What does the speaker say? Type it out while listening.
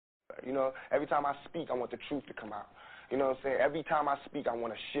You know, every time I speak, I want the truth to come out. You know what I'm saying? Every time I speak, I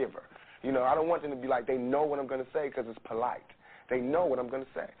want to shiver. You know, I don't want them to be like, they know what I'm going to say because it's polite. They know what I'm going to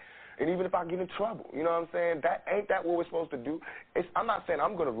say. And even if I get in trouble, you know what I'm saying? Ain't that what we're supposed to do? I'm not saying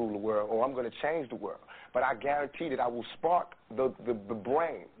I'm going to rule the world or I'm going to change the world, but I guarantee that I will spark the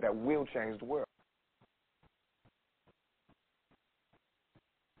brain that will change the world.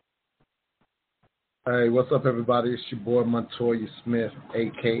 Hey, what's up, everybody? It's your boy Montoya Smith,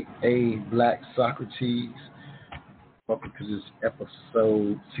 a.k.a. Black Socrates. Welcome to this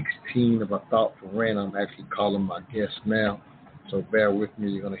episode 16 of A Thought for Rent. I'm actually calling my guest now, so bear with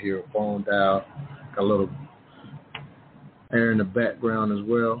me. You're going to hear a phone dial. Got a little air in the background as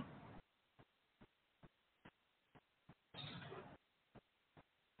well.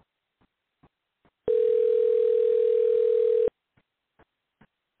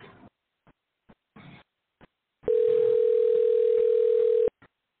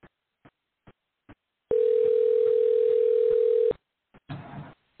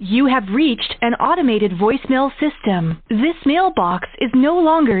 You have reached an automated voicemail system. This mailbox is no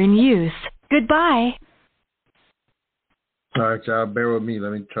longer in use. Goodbye. All right, y'all, bear with me.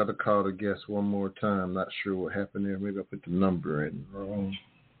 Let me try to call the guest one more time. Not sure what happened there. Maybe I put the number in wrong.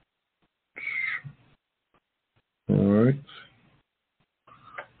 All right.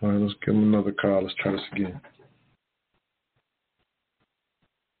 All right, let's give him another call. Let's try this again.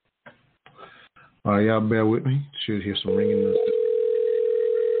 All right, y'all, bear with me. Should hear some ringing.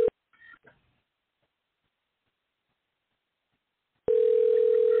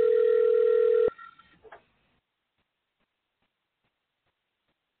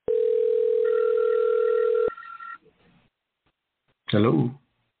 Hello.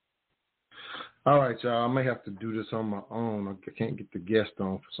 All right, y'all. I may have to do this on my own. I can't get the guest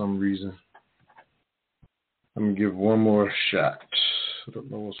on for some reason. I'm going to give one more shot. I don't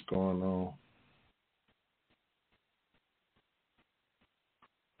know what's going on.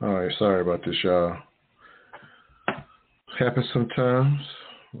 All right, sorry about this, y'all. Happens sometimes.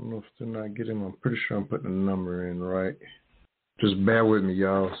 I don't know if they're not getting. I'm pretty sure I'm putting the number in right. Just bear with me,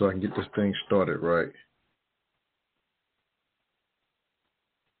 y'all, so I can get this thing started right.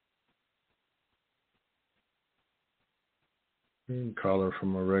 You can call her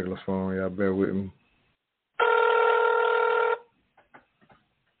from a regular phone. Y'all bear with me.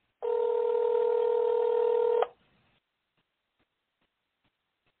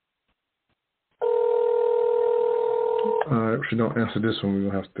 All right, if you don't answer this one,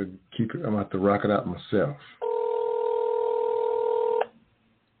 we're going to have to keep it. I'm going to have to rock it out myself.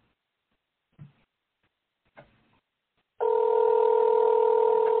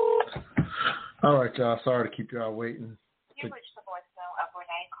 All right, y'all. Sorry to keep y'all waiting. You reached the voicemail of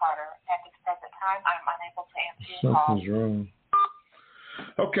Renee Carter. At this present time, I'm unable to answer your call. Something's wrong.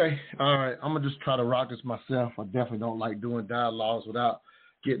 Okay, all right. I'm going to just try to rock this myself. I definitely don't like doing dialogues without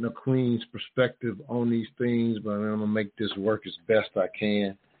getting a queen's perspective on these things, but I'm going to make this work as best I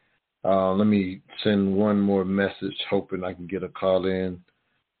can. Let me send one more message, hoping I can get a call in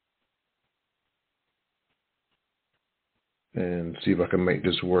and see if I can make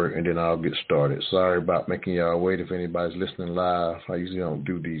this work, and then I'll get started. Sorry about making y'all wait if anybody's listening live. I usually don't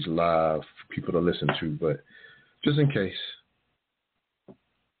do these live for people to listen to, but just in case.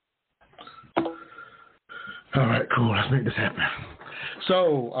 All right, cool. Let's make this happen.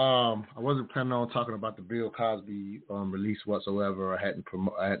 So I wasn't planning on talking about the Bill Cosby release whatsoever. I hadn't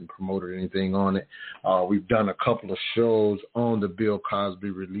promoted anything on it. We've done a couple of shows on the Bill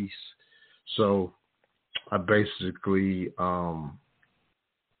Cosby release, so I basically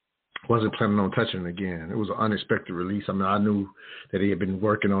wasn't planning on touching it again. It was an unexpected release. I mean, I knew that he had been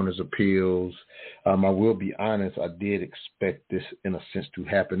working on his appeals. I will be honest, I did expect this, in a sense, to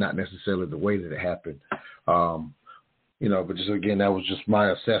happen, not necessarily the way that it happened. But just, again, that was just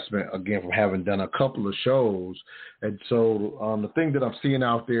my assessment, again, from having done a couple of shows. And so the thing that I'm seeing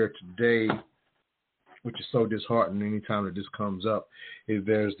out there today, which is so disheartening anytime that this comes up, is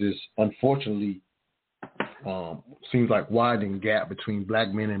there's this, unfortunately, seems like widening gap between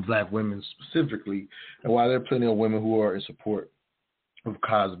black men and black women specifically. And while there are plenty of women who are in support of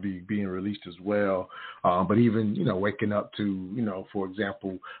Cosby being released as well, but even, waking up to, for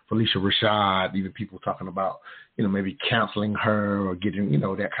example, Felicia Rashad, even people talking about, maybe counseling her or getting,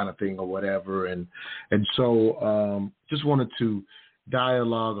 that kind of thing or whatever. And so just wanted to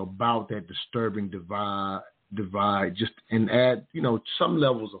dialogue about that disturbing divide just and add, some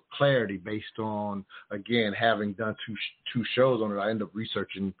levels of clarity based on, again, having done two shows on it. I end up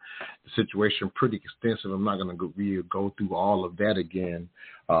researching the situation pretty extensive. I'm not going to go through all of that again.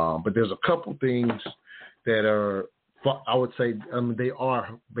 But there's a couple things that are I would say they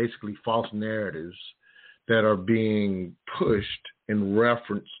are basically false narratives that are being pushed in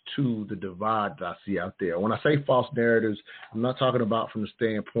reference to the divide that I see out there. When I say false narratives, I'm not talking about from the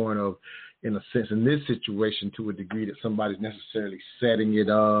standpoint of, in a sense, in this situation, to a degree that somebody's necessarily setting it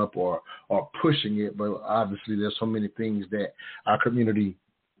up or pushing it, but obviously there's so many things that our community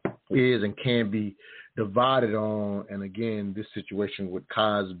is and can be divided on. And again, this situation with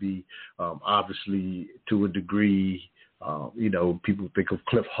Cosby, obviously to a degree, people think of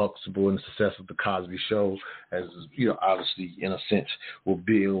Cliff Huxtable and the success of the Cosby Show as, obviously in a sense,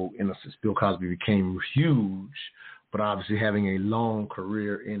 Bill Cosby became huge, but obviously having a long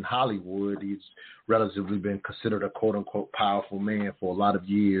career in Hollywood, he's relatively been considered a quote-unquote powerful man for a lot of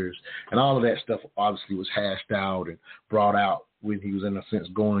years. And all of that stuff obviously was hashed out and brought out when he was, in a sense,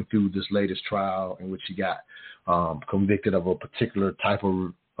 going through this latest trial in which he got convicted of a particular type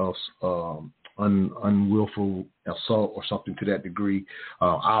of unwillful assault or something to that degree.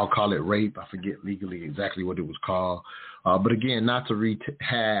 I'll call it rape. I forget legally exactly what it was called. But again, not to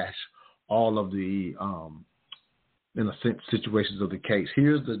rehash all of the in a sense, situations of the case.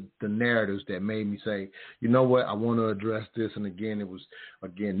 Here's the narratives that made me say, you know what, I want to address this. And again, it was,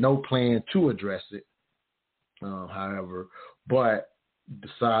 no plan to address it, however, but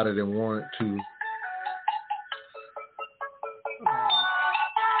decided and wanted to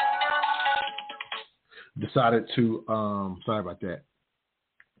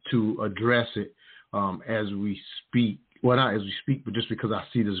to address it as we speak. Well, not as we speak, but just because I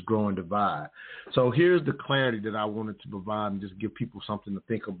see this growing divide. So here's the clarity that I wanted to provide and just give people something to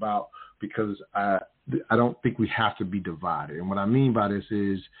think about, because I don't think we have to be divided. And what I mean by this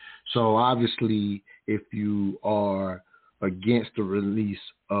is, so obviously if you are against the release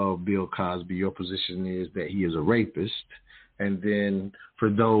of Bill Cosby, your position is that he is a rapist. And then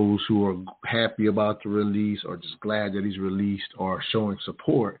for those who are happy about the release or just glad that he's released or showing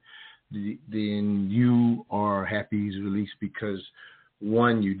support, then you are happy he's released because,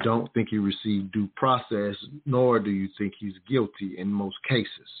 one, you don't think he received due process, nor do you think he's guilty in most cases.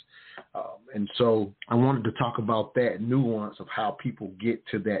 And so I wanted to talk about that nuance of how people get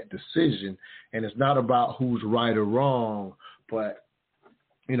to that decision. And it's not about who's right or wrong, but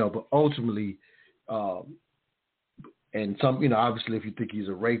ultimately, and some, obviously if you think he's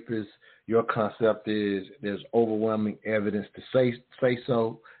a rapist, your concept is there's overwhelming evidence to say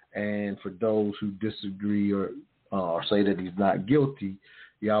so. And for those who disagree or say that he's not guilty,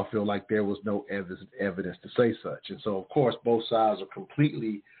 y'all feel like there was no evidence to say such. And so, of course, both sides are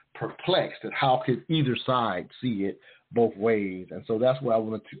completely perplexed at how could either side see it both ways. And so that's why I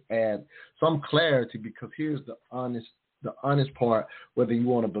wanted to add some clarity, because here's the honest part, whether you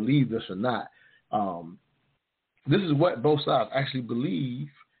want to believe this or not. This is what both sides actually believe,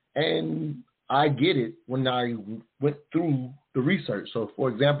 and I get it when I went through the research. So, for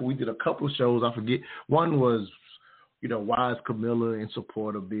example, we did a couple of shows. I forget. One was, why is Camilla in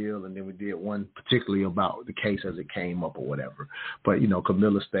support of Bill? And then we did one particularly about the case as it came up or whatever. But,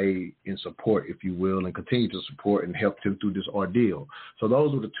 Camilla stayed in support, if you will, and continued to support and helped him through this ordeal. So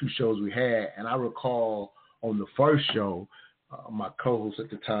those were the two shows we had. And I recall on the first show, my co-host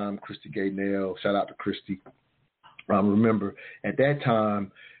at the time, Christy Gaynell, shout out to Christy. Remember at that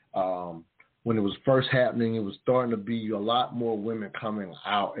time, when it was first happening, it was starting to be a lot more women coming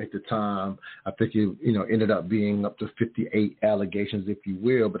out at the time. I think it, ended up being up to 58 allegations, if you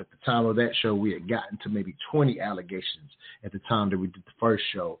will. But at the time of that show, we had gotten to maybe 20 allegations at the time that we did the first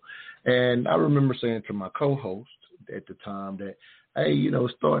show. And I remember saying to my co-host at the time that, hey,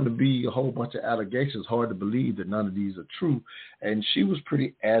 it's starting to be a whole bunch of allegations. Hard to believe that none of these are true. And she was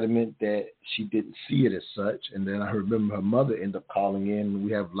pretty adamant that she didn't see it as such. And then I remember her mother ended up calling in.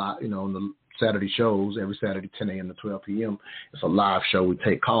 We have on the Saturday shows, every Saturday, 10 a.m. to 12 p.m. It's a live show. We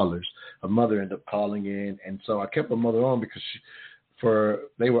take callers. Her mother ended up calling in. And so I kept her mother on because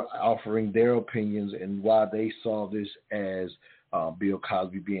they were offering their opinions and why they saw this as Bill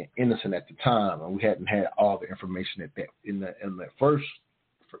Cosby being innocent at the time, and we hadn't had all the information in that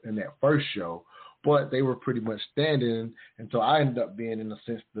first show, but they were pretty much standing, and so I ended up being in a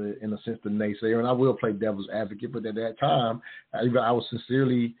sense the naysayer, and I will play devil's advocate, but at that time I was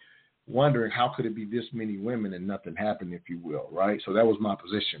sincerely wondering how could it be this many women and nothing happened, if you will, right? So that was my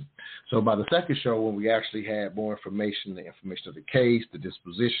position. So by the second show, when we actually had more information, the information of the case, the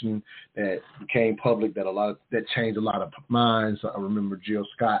disposition that became public, that changed a lot of minds. I remember Jill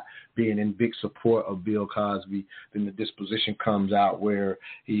Scott being in big support of Bill Cosby. Then the disposition comes out where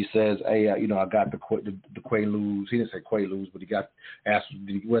he says, hey, I got the Quaaludes. He didn't say Quaaludes, but he was asked,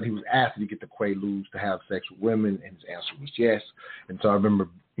 did he get the Quaaludes to have sex with women? And his answer was yes. And so I remember,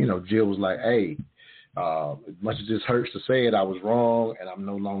 Jill was like, hey, As much as this hurts to say it, I was wrong, and I'm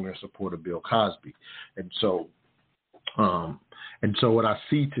no longer in support of Bill Cosby. And so what I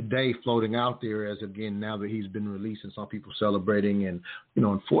see today floating out there is, again, now that he's been released and some people celebrating, and,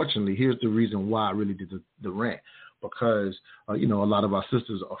 unfortunately, here's the reason why I really did the rant. Because, a lot of our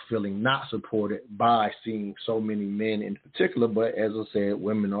sisters are feeling not supported by seeing so many men in particular, but as I said,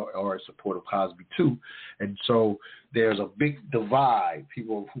 women are in support of Cosby too. And so there's a big divide,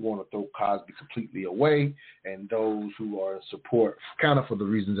 people who want to throw Cosby completely away and those who are in support kind of for the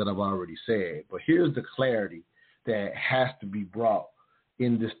reasons that I've already said. But here's the clarity that has to be brought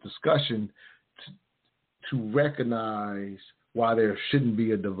in this discussion to recognize why there shouldn't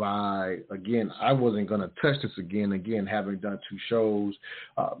be a divide. Again, I wasn't going to touch this again, having done 2 shows,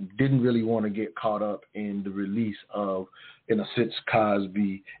 didn't really want to get caught up in the release of, in a sense,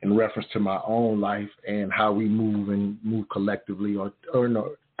 Cosby in reference to my own life and how we move collectively or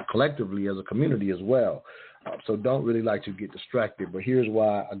no, collectively as a community as well. So don't really like to get distracted, but here's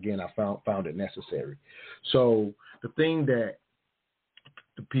why, again, I found it necessary. So the thing that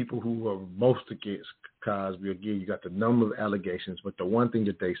the people who are most against Cosby, again, you got the number of allegations, but the one thing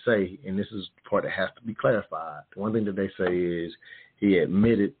that they say, and this is the part that has to be clarified, the one thing that they say is he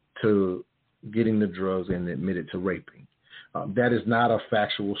admitted to getting the drugs and admitted to raping. That is not a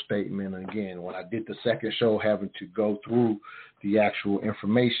factual statement. Again, when I did the second show, having to go through the actual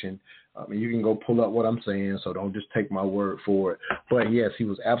information, and you can go pull up what I'm saying, so don't just take my word for it. But yes, he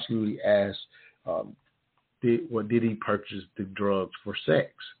was absolutely asked, did he purchase the drugs for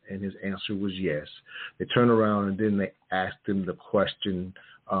sex? And his answer was yes. They turned around and then they asked him the question,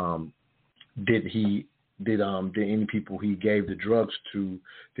 did any people he gave the drugs to,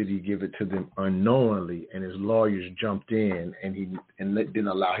 did he give it to them unknowingly? And his lawyers jumped in and didn't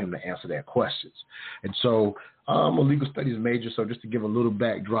allow him to answer that questions. And so I'm a legal studies major, so just to give a little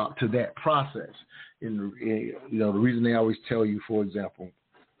backdrop to that process, the reason they always tell you, for example,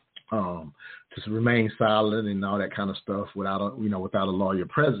 to remain silent and all that kind of stuff without a lawyer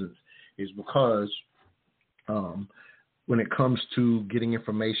presence is because when it comes to getting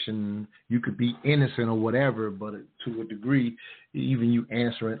information, you could be innocent or whatever, but to a degree, even you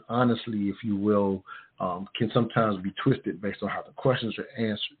answering honestly, if you will, can sometimes be twisted based on how the questions are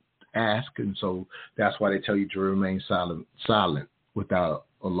asked. And so that's why they tell you to remain silent without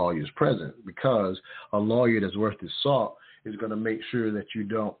a lawyer's presence, because a lawyer that's worth his salt is going to make sure that you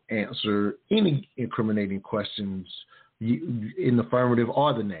don't answer any incriminating questions in the affirmative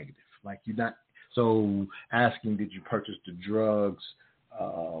or the negative. Like you're not, so asking, did you purchase the drugs,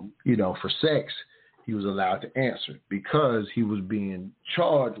 for sex, he was allowed to answer because he was being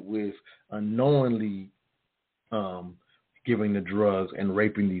charged with unknowingly giving the drugs and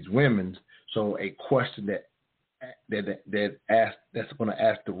raping these women. So a question that's going to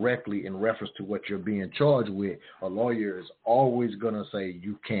ask directly in reference to what you're being charged with, a lawyer is always going to say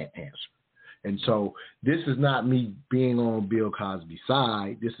you can't answer. And so this is not me being on Bill Cosby's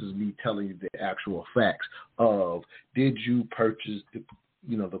side. This is me telling you the actual facts of, did you purchase the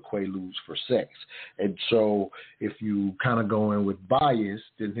Quaaludes for sex? And so if you kind of go in with bias,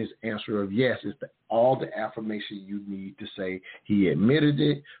 then his answer of yes is all the affirmation you need to say he admitted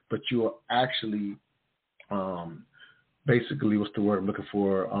it, but you are actually basically, what's the word I'm looking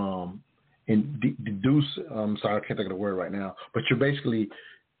for? Deduce. Sorry, I can't think of the word right now. But you're basically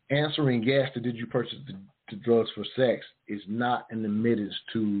answering yes to did you purchase the drugs for sex is not an admittance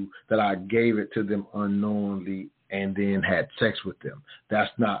to that I gave it to them unknowingly and then had sex with them.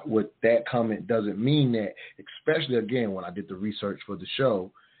 That's not what that comment doesn't mean. That, especially again when I did the research for the show,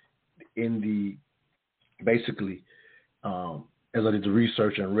 as I did the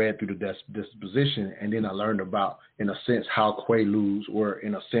research and read through the disposition, and then I learned about, in a sense, how Quaaludes were,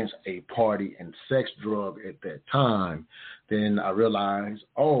 in a sense, a party and sex drug at that time, then I realized,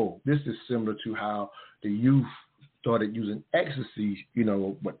 this is similar to how the youth started using ecstasy,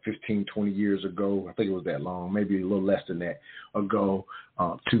 15, 20 years ago. I think it was that long, maybe a little less than that ago,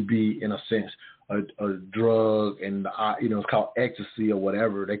 to be, in a sense, a drug, and it's called ecstasy or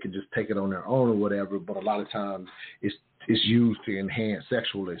whatever. They could just take it on their own or whatever, but a lot of times it's used to enhance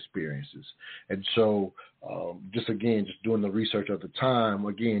sexual experiences. And so just doing the research at the time,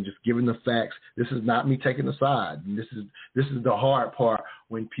 again, just giving the facts. This is not me taking a side. And this is the hard part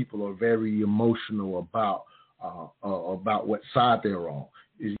when people are very emotional about what side they're on.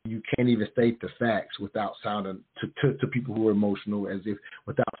 Is you can't even state the facts without sounding to people who are emotional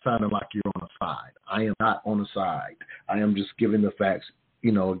without sounding like you're on a side. I am not on a side. I am just giving the facts.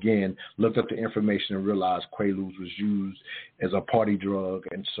 Again, looked up the information and realized Quaaludes was used as a party drug.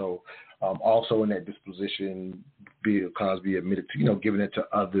 And so Also in that disposition, Bill Cosby admitted to, giving it to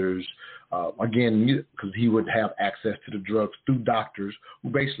others. Again, because he would have access to the drugs through doctors who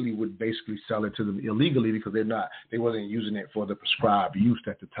would sell it to them illegally because they wasn't using it for the prescribed use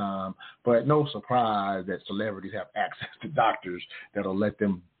at the time. But no surprise that celebrities have access to doctors that'll let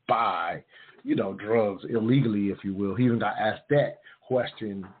them buy, drugs illegally, if you will. He even got asked that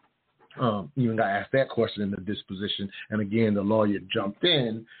question. In the disposition, and again, the lawyer jumped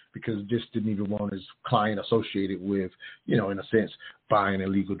in because this didn't even want his client associated with, in a sense, buying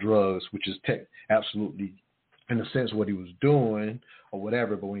illegal drugs, which is absolutely, in a sense, what he was doing or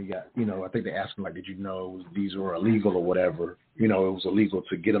whatever. But when he got, I think they asked him, like, did you know these were illegal or whatever? It was illegal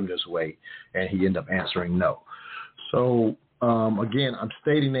to get them this way, and he ended up answering no. So again, I'm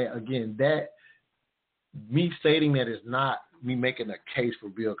stating that that me stating that is not me making a case for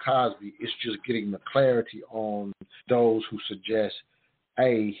Bill Cosby. It's just getting the clarity on those who suggest,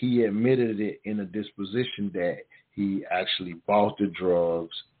 hey, he admitted it in a disposition that he actually bought the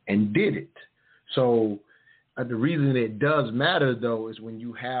drugs and did it. So the reason it does matter, though, is when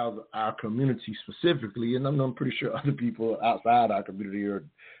you have our community specifically, and I'm pretty sure other people outside our community are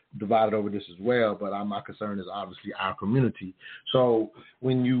divided over this as well, but my concern is obviously our community. So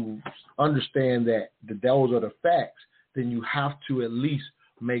when you understand that those are the facts, then you have to at least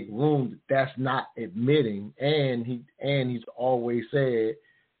make room that's not admitting. And he's always said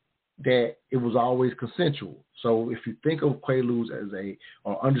that it was always consensual. So if you think of Quaaludes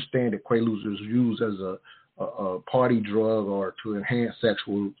or understand that Quaaludes is used as a party drug or to enhance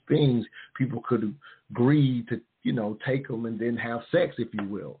sexual things, people could agree to, take them and then have sex, if you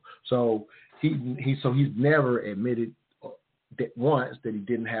will. So he's never admitted that once that he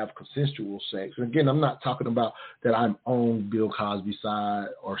didn't have consensual sex. And again, I'm not talking about that I'm on Bill Cosby's side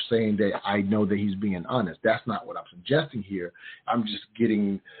or saying that I know that he's being honest. That's not what I'm suggesting here. I'm just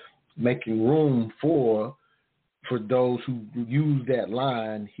making room for those who use that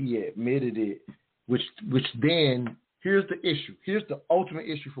line. He admitted it, which then here's the issue. Here's the ultimate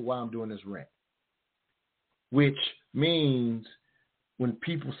issue for why I'm doing this rant, which means when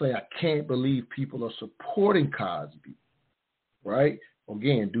people say, I can't believe people are supporting Cosby, right?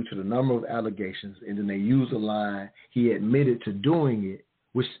 Again, due to the number of allegations, and then they use the line, he admitted to doing it,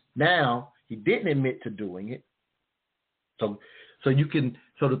 which now he didn't admit to doing it. So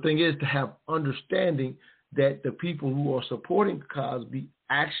the thing is to have understanding that the people who are supporting Cosby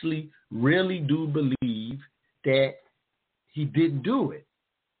actually really do believe that he didn't do it.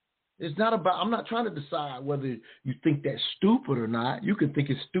 It's not about, I'm not trying to decide whether you think that's stupid or not. You can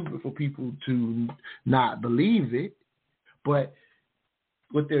think it's stupid for people to not believe it. But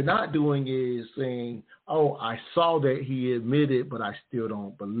what they're not doing is saying, oh, I saw that he admitted, but I still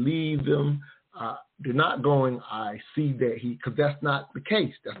don't believe him. They're not going, I see that because that's not the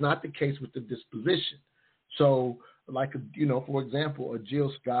case. That's not the case with the disposition. So, like, for example, a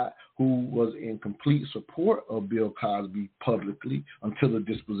Jill Scott who was in complete support of Bill Cosby publicly until the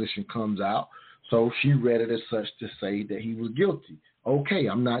disposition comes out. So she read it as such to say that he was guilty. Okay,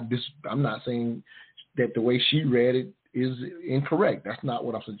 I'm not saying that the way she read it is incorrect. That's not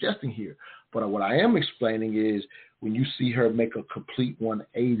what I'm suggesting here. But what I am explaining is when you see her make a complete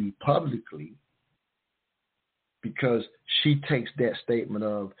 180 publicly, because she takes that statement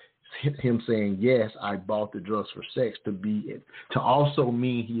of him saying, yes, I bought the drugs for sex to also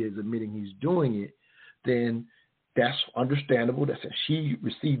mean he is admitting he's doing it, then that's understandable. That she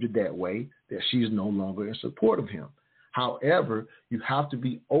received it that way, that she's no longer in support of him. However, you have to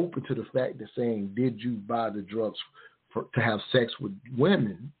be open to the fact that saying, did you buy the drugs to have sex with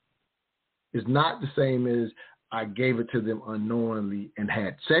women is not the same as I gave it to them unknowingly and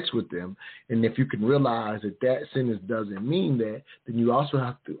had sex with them. And if you can realize that sentence doesn't mean that, then you also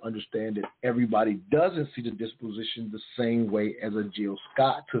have to understand that everybody doesn't see the disposition the same way as a Jill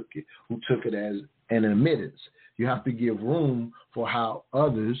Scott took it, who took it as an admittance. You have to give room for how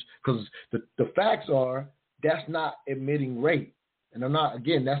others, because the facts are that's not admitting rape. And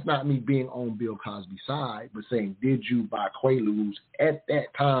that's not me being on Bill Cosby's side, but saying, did you buy Quaaludes at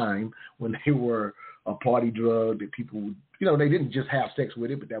that time when they were a party drug that people would, they didn't just have sex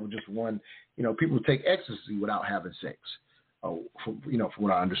with it, but that was just one, people would take ecstasy without having sex, from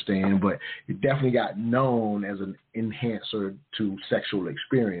what I understand. But it definitely got known as an enhancer to sexual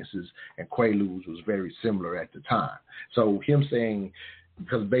experiences, and Quaaludes was very similar at the time. So him saying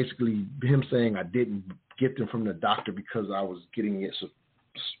I didn't get them from the doctor because I was getting it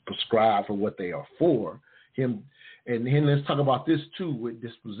prescribed for what they are for. And let's talk about this too with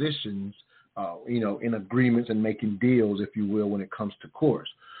dispositions, in agreements and making deals, if you will, when it comes to courts.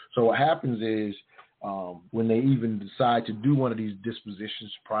 So what happens is when they even decide to do one of these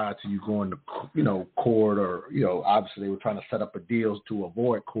dispositions prior to you going to, court, or, obviously they were trying to set up a deal to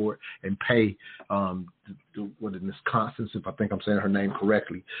avoid court and pay, what in Miss Constance, if I think I'm saying her name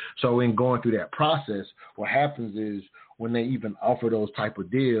correctly. So in going through that process, what happens is when they even offer those type of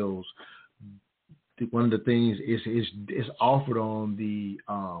deals, one of the things is offered on the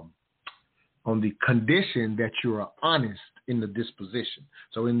condition that you are honest in the disposition.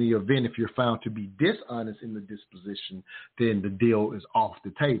 So in the event, if you're found to be dishonest in the disposition, then the deal is off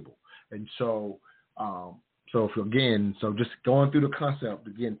the table. And so, so just going through the concept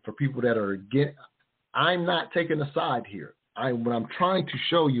again, for people that are I'm not taking a side here. What I'm trying to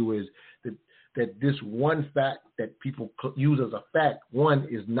show you is that this one fact that people use as a fact, one,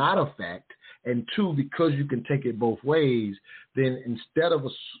 is not a fact, and two, because you can take it both ways, then instead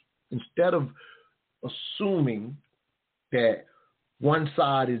of assuming that one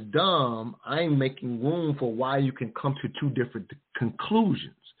side is dumb, I'm making room for why you can come to two different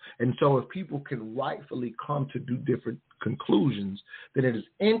conclusions. And so if people can rightfully come to two different conclusions, then it is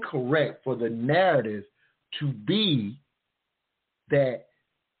incorrect for the narrative to be that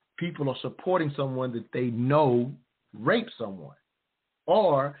people are supporting someone that they know raped someone.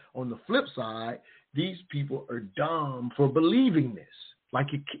 Or on the flip side, these people are dumb for believing this. Like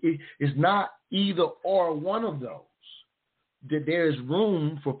it's not either or one of those. That there is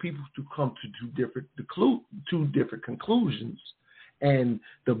room for people to come to two different conclusions. And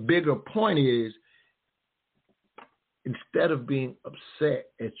the bigger point is, instead of being upset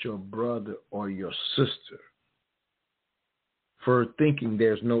at your brother or your sister for thinking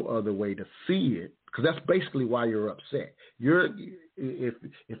there's no other way to see it, because that's basically why you're upset.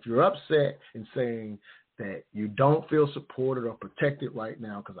 If you're upset and saying that you don't feel supported or protected right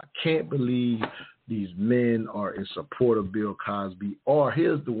now because I can't believe these men are in support of Bill Cosby, or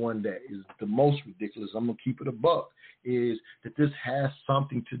here's the one that is the most ridiculous, I'm going to keep it a buck, is that this has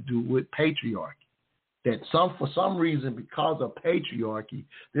something to do with patriarchy. That for some reason, because of patriarchy,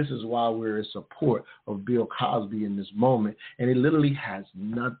 this is why we're in support of Bill Cosby in this moment, and it literally has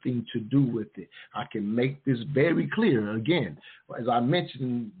nothing to do with it. I can make this very clear. Again, as I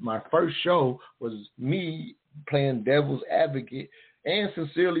mentioned, my first show was me playing devil's advocate and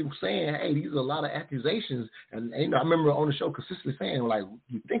sincerely saying, hey, these are a lot of accusations. And I remember on the show consistently saying, like,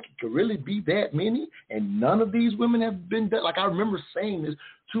 you think it could really be that many? And none of these women have been dead. Like, I remember saying this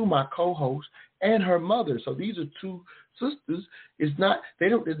to my co-host and her mother. So these are two sisters. It's not, they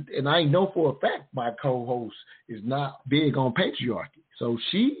don't, and I know for a fact my co-host is not big on patriarchy. So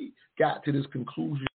she got to this conclusion